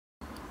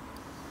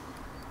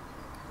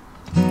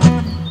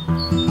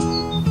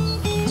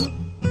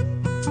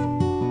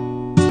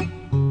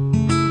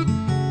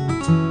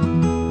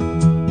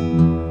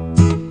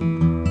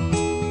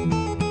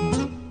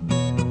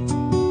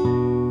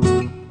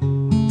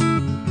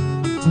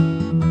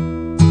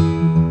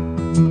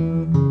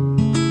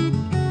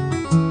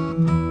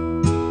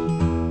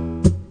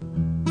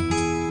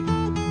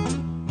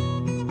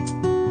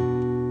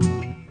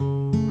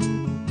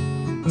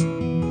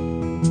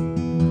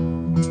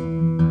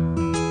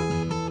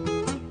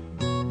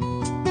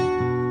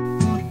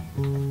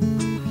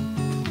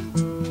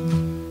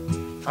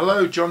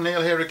Hello, John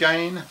Neal here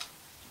again,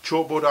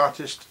 Chalkboard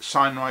Artist,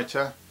 sign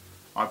writer.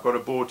 I've got a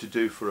board to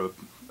do for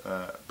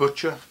a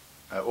butcher,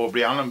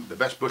 Aubrey Allen, the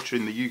best butcher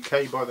in the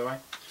UK, by the way.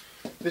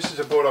 This is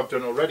a board I've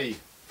done already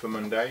for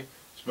Monday,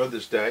 it's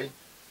Mother's Day.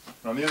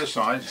 And on the other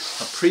side,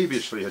 I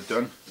previously had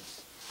done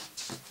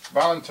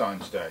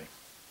Valentine's Day,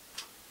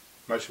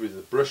 mostly with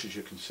the brush, as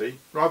you can see.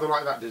 Rather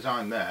like that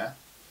design there,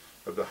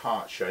 of the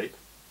heart shape.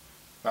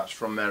 That's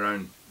from their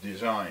own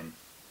design.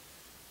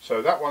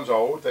 So that one's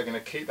old, they're going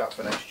to keep that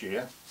for next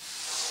year.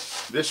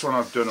 This one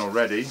I've done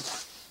already,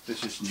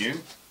 this is new.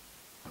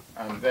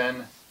 And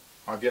then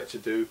I've yet to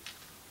do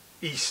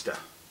Easter.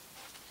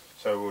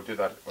 So we'll do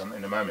that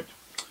in a moment.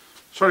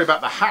 Sorry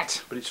about the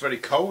hat, but it's very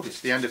cold.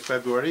 It's the end of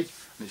February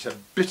and it's a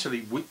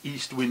bitterly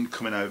east wind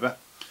coming over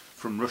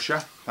from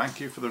Russia. Thank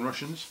you for the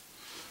Russians.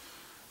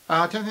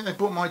 I don't think they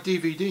bought my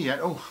DVD yet.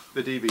 Oh,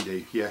 the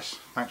DVD, yes,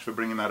 thanks for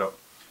bringing that up.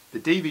 The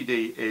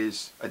DVD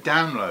is a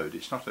download,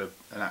 it's not an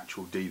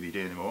actual DVD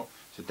anymore,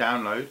 it's a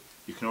download.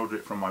 You can order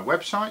it from my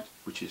website,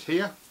 which is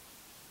here.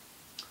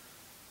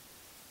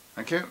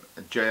 Thank you,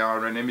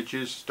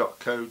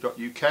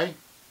 jrnimages.co.uk.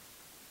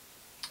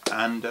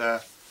 And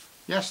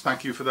yes,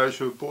 thank you for those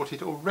who have bought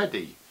it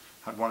already.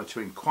 Had one or two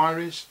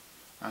inquiries,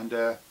 and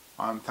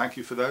thank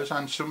you for those,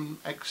 and some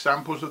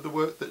examples of the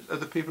work that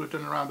other people have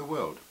done around the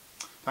world.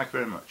 Thank you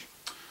very much.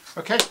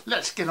 Okay,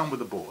 let's get on with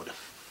the board.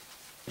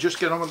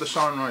 Just get on with the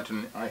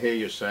songwriting, I hear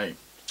you say.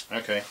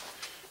 Okay,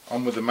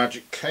 on with the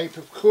magic cape,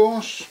 of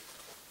course.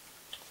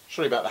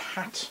 Sorry about the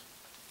hat,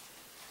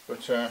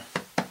 but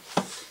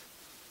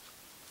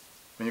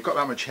when you've got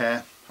that much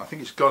hair, I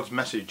think it's God's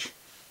message,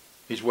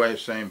 his way of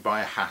saying buy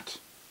a hat.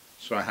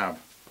 So I have,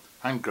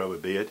 and grow a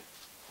beard,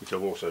 which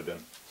I've also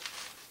done.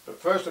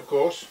 But first, of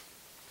course,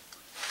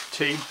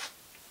 tea.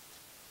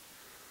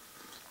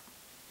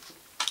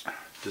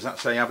 Does that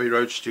say Abbey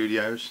Road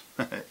Studios?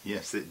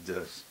 Yes, it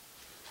does.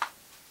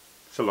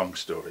 It's a long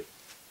story.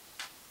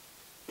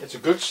 It's a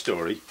good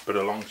story, but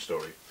a long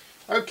story.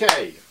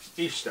 Okay,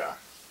 Easter.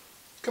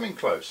 Coming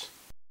close.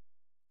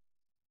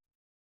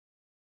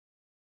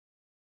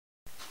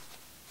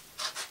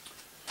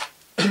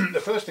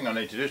 The first thing I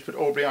need to do is put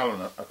Aubrey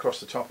Allen across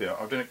the top here.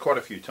 I've done it quite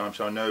a few times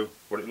so I know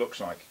what it looks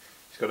like.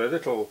 It's got a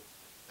little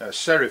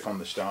serif on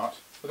the start,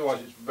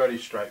 otherwise it's very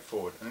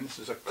straightforward. And this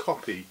is a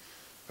copy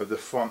of the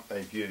font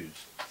they've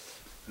used.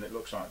 And it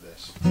looks like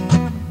this.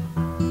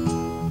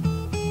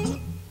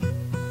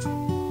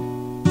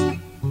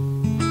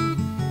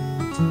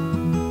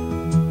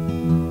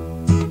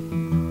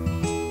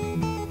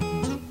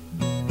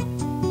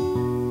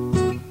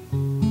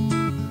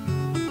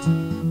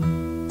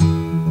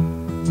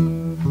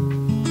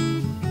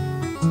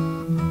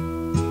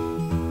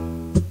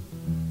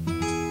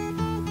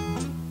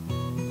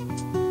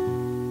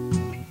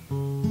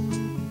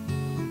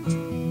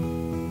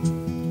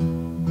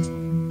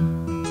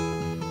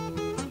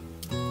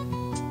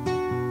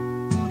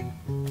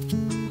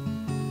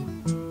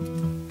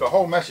 The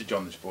whole message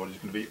on this board is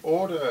going to be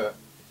order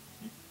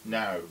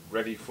now,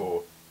 ready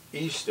for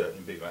Easter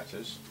in big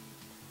letters,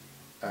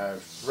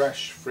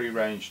 fresh free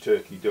range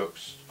turkey,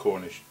 ducks,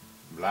 Cornish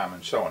lamb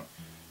and so on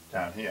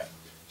down here.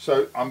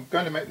 So I'm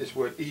going to make this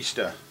word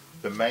Easter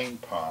the main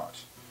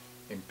part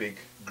in big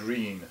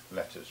green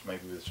letters,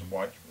 maybe with some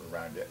white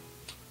around it,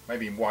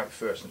 maybe in white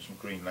first and some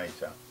green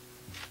later.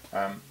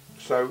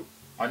 So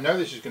I know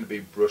this is going to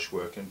be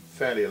brushwork and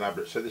fairly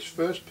elaborate, so this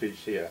first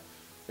piece here,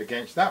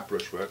 against that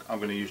brushwork, I'm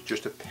going to use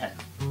just a pen.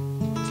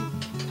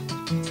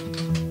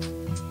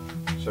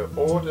 So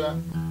order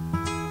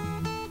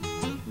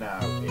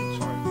now in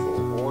time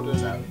 4. Order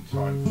now in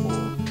time 4.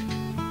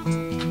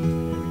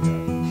 Here we go.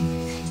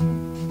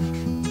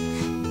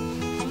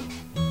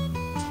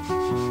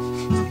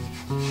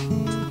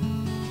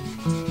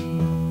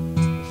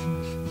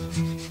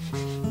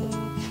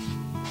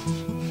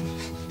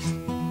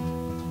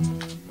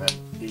 Then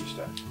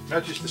Easter.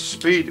 Notice the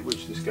speed at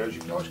which this goes.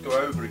 You can always go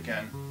over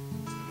again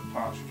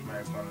parts which may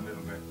have gone a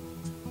little bit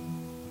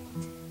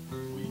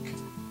weak,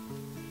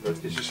 but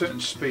there's a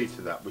certain speed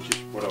to that, which is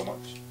what I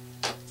want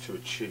to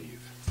achieve.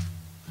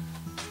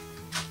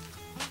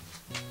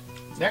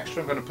 Next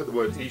I'm going to put the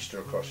word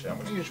Easter across here. I'm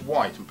going to use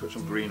white and put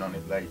some green on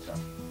it later.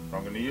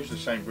 I'm going to use the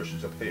same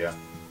brushes up here,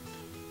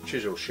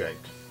 chisel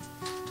shaped.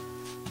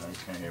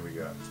 Okay, here we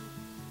go.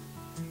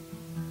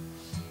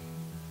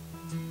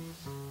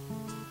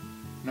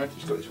 Notice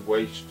it's got this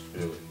waist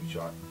feel which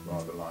I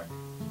rather like.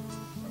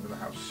 I'm going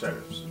to have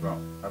serifs as well.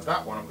 Now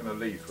that one I'm going to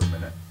leave for a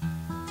minute.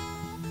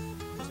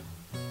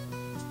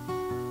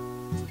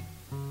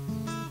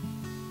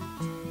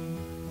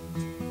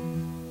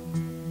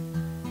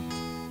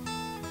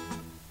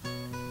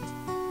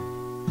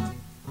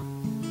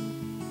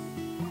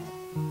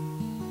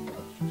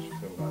 Let's just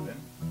fill that in.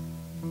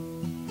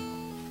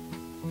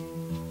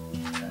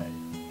 Okay.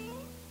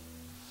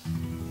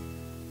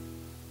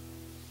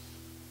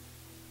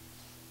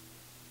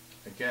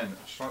 Again, a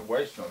slight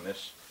wasting on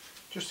this,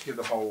 just to give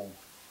the whole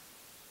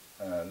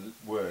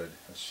word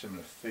a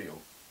similar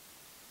feel.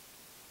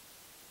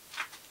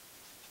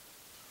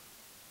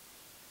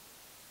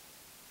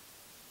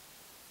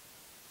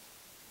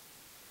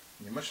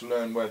 You must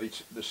learn where the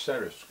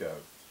serifs go.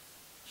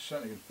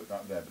 Certainly going to put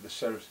that there, but the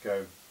serifs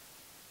go.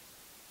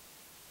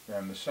 Yeah,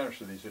 and the serifs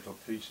are these little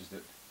pieces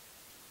that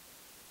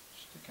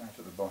stick out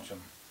at the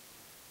bottom.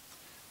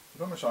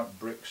 They're almost like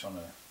bricks on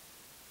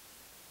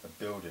a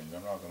building. I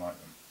rather like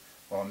them.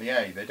 Well, on the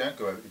A, they don't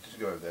go over. It doesn't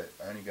go over there. It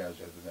only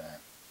goes over there.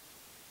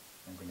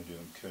 I'm going to do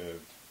them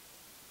curved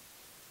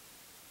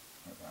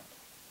like that.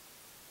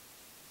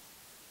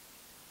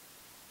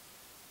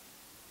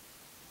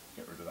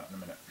 Get rid of that in a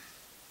minute.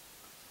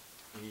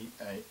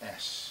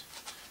 E-A-S.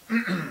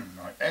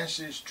 Right, S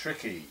is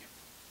tricky.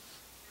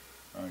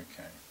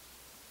 Okay.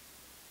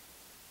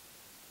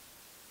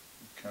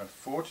 You can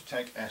afford to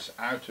take S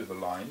out of the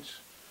lines,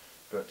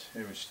 but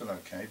here it's still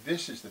okay.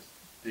 This is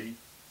the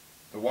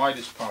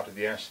widest part of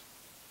the S.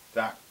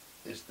 That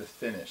is the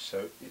thinnest,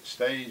 so it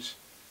stays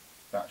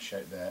that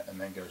shape there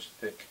and then goes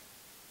thick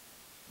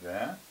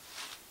there,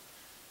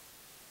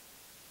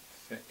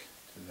 thick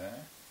to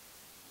there,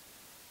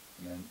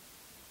 and then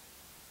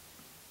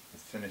the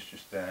finish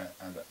just there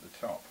and at the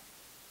top.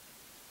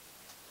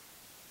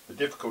 The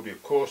difficulty,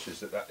 of course,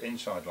 is that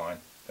inside line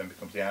then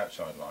becomes the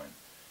outside line.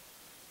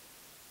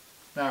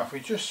 Now if we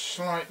just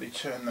slightly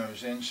turn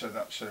those in so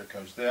that it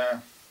goes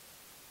there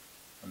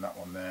and that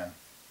one there,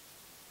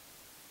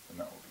 then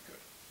that will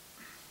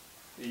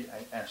be good.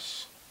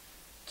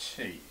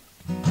 E-A-S-T.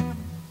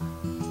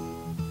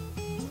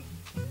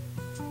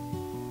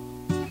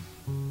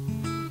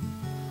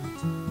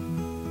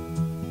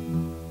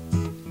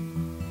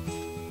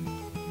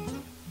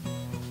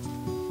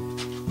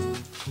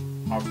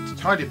 I've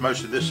tidied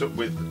most of this up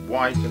with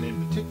white and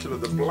in particular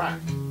the black,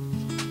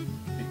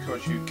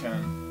 because you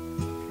can,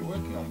 if you're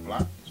working on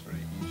black, it's very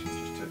easy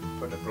just to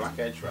put a black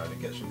edge around and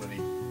get some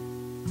really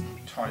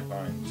tight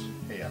lines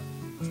here,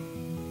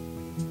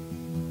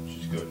 which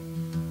is good.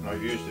 And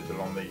I've used it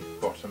along the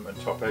bottom and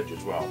top edge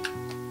as well.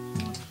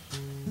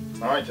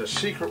 Alright, a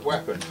secret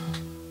weapon.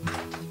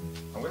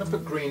 I'm going to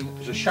put green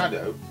as a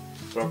shadow,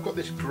 but I've got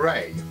this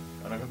grey,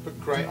 and I'm going to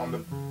put grey on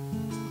the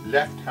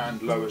left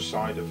hand lower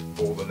side of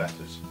all the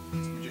letters.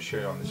 Let me just show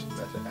you on this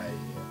letter A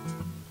here.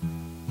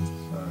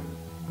 So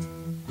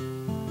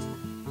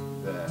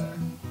there.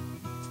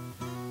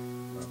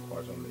 Not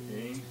quite on the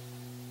E.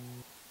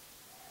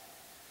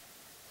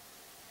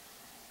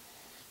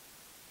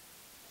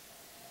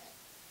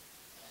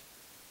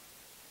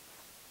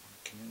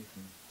 Okay, you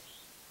can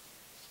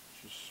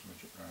just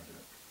smudge it around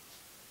it.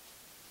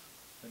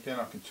 Again,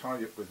 I can tie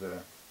it with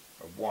a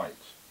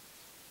white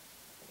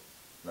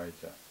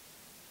later.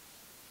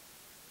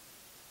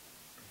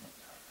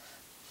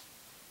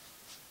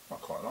 I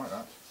quite like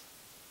that.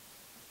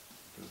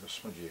 Bit of a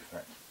smudgy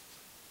effect.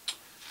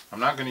 I'm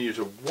now going to use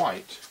a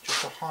white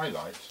just to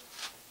highlight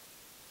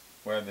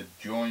where the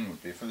join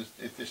would be.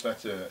 If this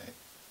letter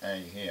A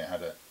here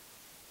had a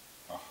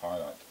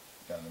highlight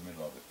down the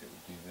middle of it, it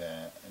would be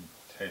there and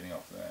tailing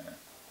off there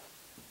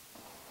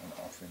and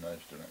off in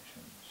those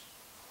directions.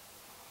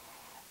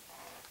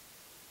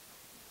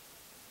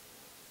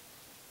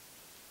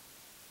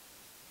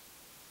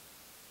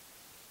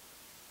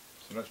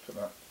 So let's put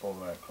that all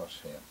the way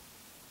across here.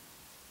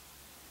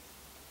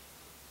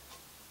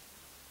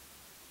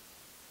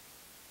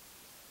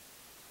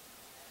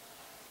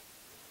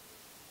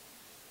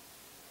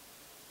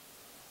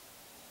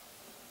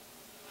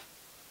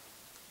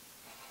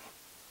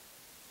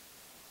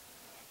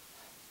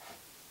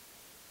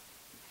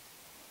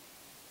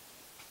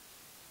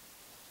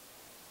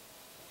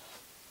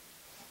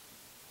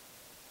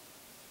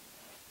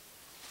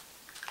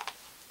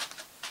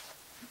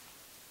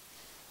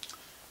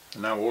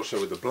 And now also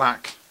with the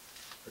black,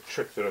 a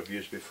trick that I've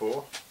used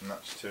before, and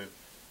that's to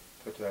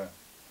put a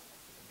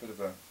bit of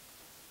a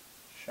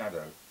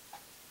shadow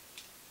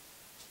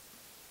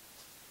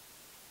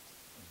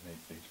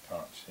underneath these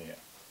parts here.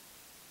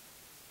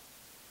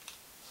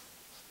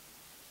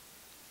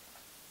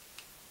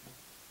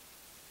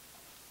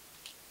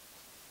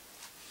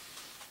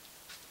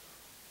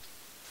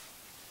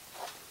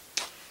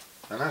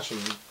 And that's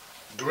some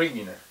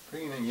green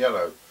and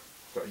yellow.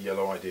 Got a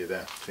yellow idea there.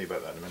 I'll tell you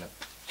about that in a minute.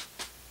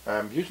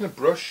 Using a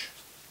brush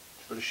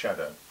to put a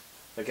shadow.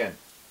 Again,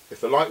 if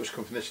the light was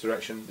coming from this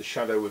direction, the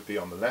shadow would be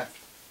on the left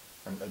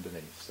and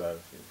underneath. So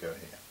it would go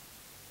here.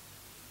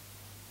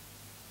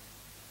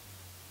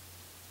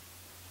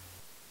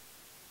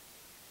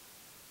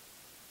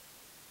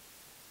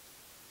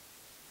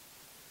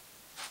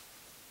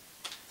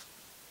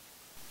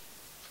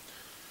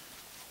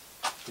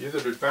 The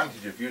other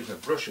advantage of using a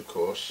brush, of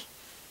course,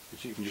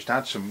 is you can just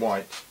add some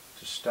white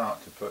to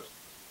start to put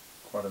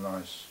quite a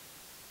nice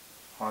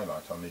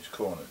highlight on these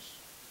corners.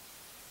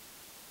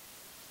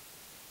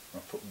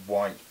 I'll put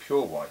white,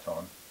 pure white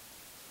on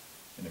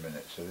in a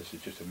minute, so this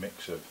is just a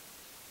mix of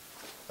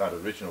that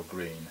original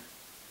green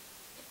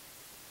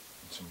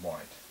and some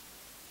white.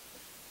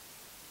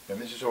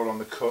 And this is all on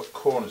the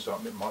corners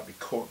that might be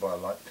caught by a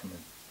light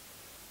coming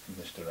from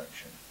this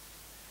direction.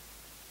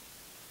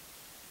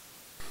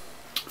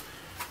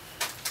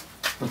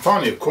 And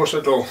finally, of course, a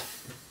little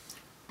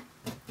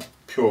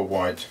pure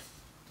white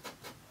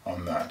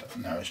on that.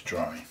 Now it's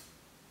dry.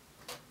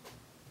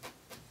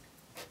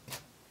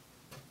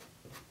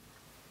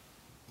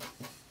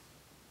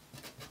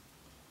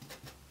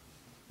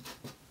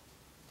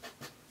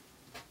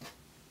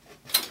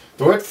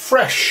 The word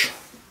fresh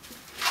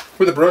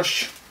with a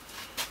brush,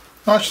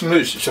 nice and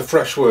loose. It's a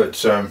fresh word,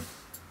 so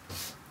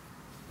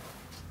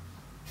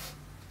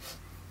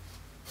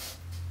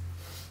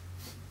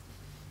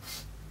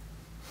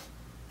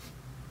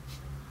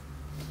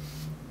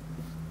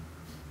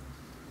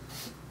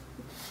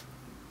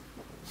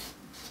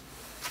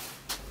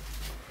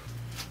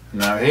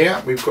now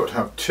here we've got to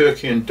have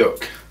turkey and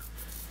duck,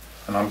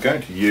 and I'm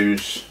going to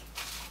use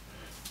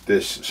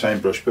this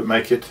same brush but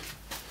make it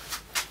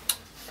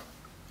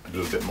a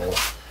little bit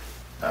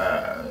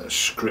more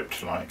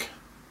script like.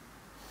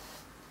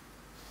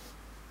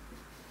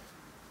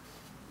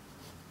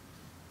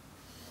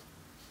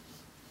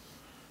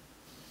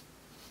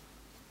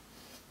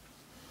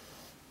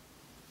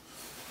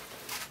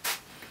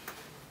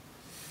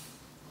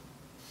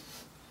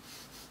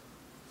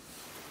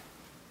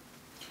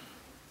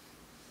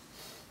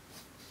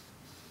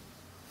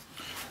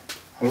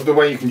 I love the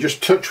way you can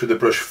just touch with the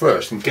brush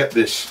first and get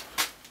this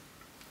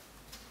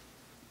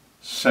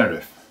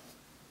serif.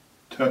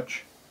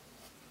 Touch.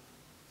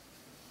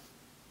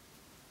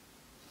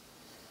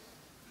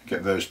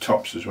 Get those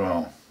tops as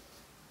well.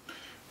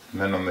 And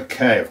then on the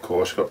K, of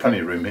course, got plenty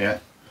of room here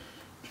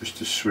just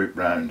to swoop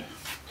round.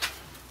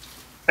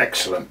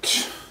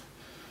 Excellent.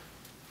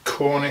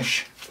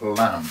 Cornish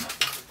lamb.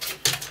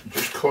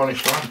 Just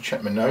Cornish lamb,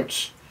 check my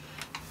notes.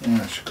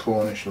 Yes,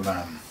 Cornish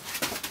lamb.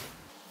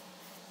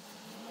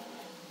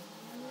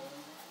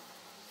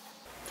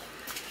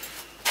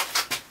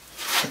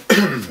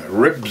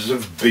 Ribs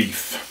of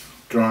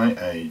beef, dry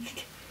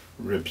aged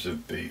ribs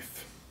of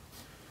beef.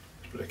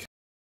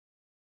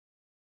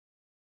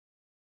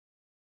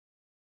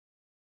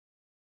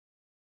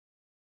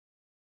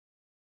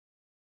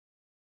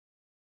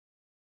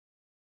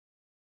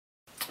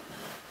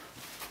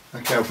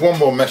 Okay, I have one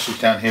more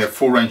message down here,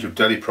 full range of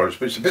deli products,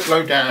 but it's a bit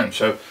low down,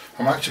 so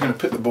I'm actually going to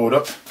pick the board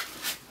up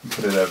and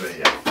put it over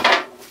here.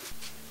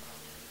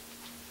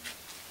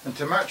 And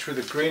to match with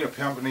the green up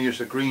here, I'm going to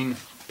use a green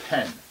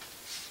pen.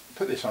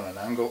 Put this on an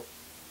angle,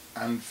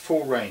 and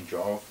full range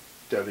of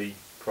deli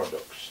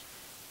products.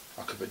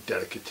 I could put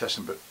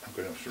delicatessen, but I've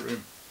got enough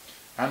room.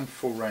 And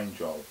full range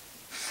of.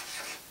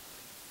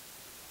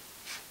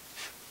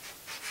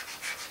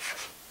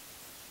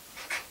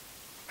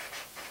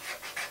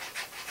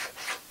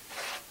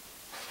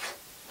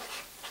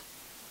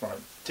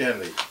 Right,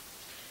 deli.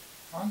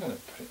 I'm going to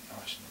put it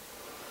nice and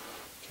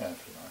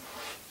carefully like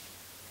this.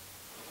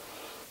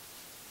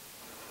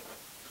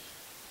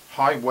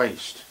 High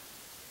waist.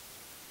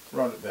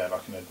 Right up there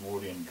like an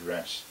Edwardian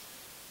dress.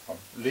 I'll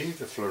leave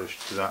the flourish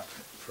to that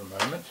for a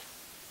moment.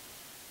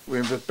 We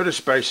have a bit of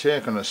space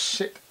here, going to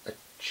sit a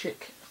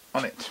chick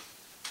on it.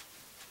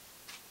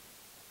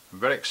 A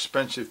very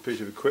expensive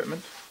piece of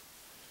equipment.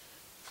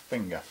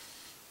 Finger.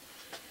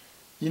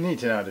 You need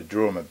to know how to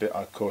draw them a bit,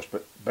 of course,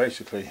 but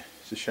basically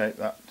to shape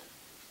that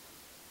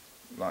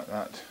like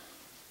that.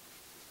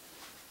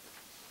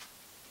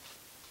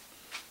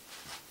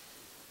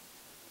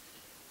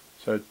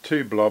 So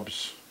 2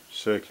 blobs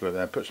circular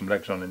there, put some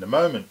legs on in a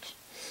moment,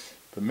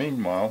 but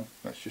meanwhile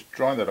let's just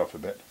dry that off a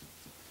bit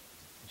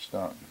and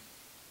start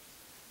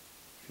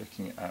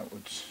flicking it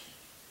outwards,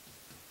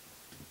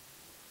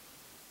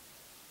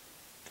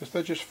 because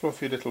they're just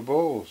fluffy little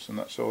balls and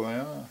that's all they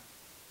are.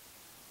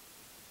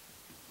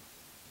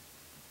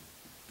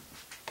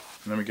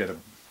 And then we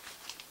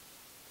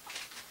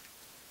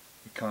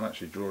can't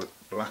actually draw it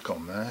black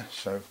on there,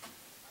 so I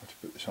have to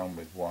put this on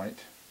with white.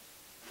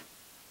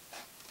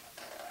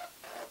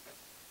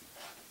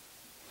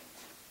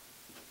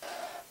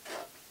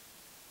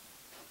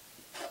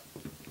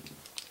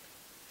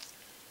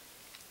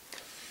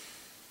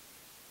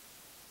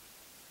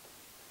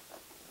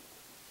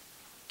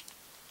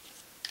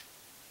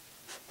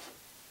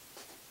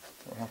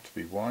 It'll have to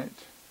be white.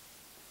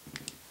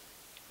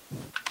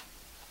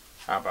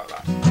 How about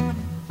that?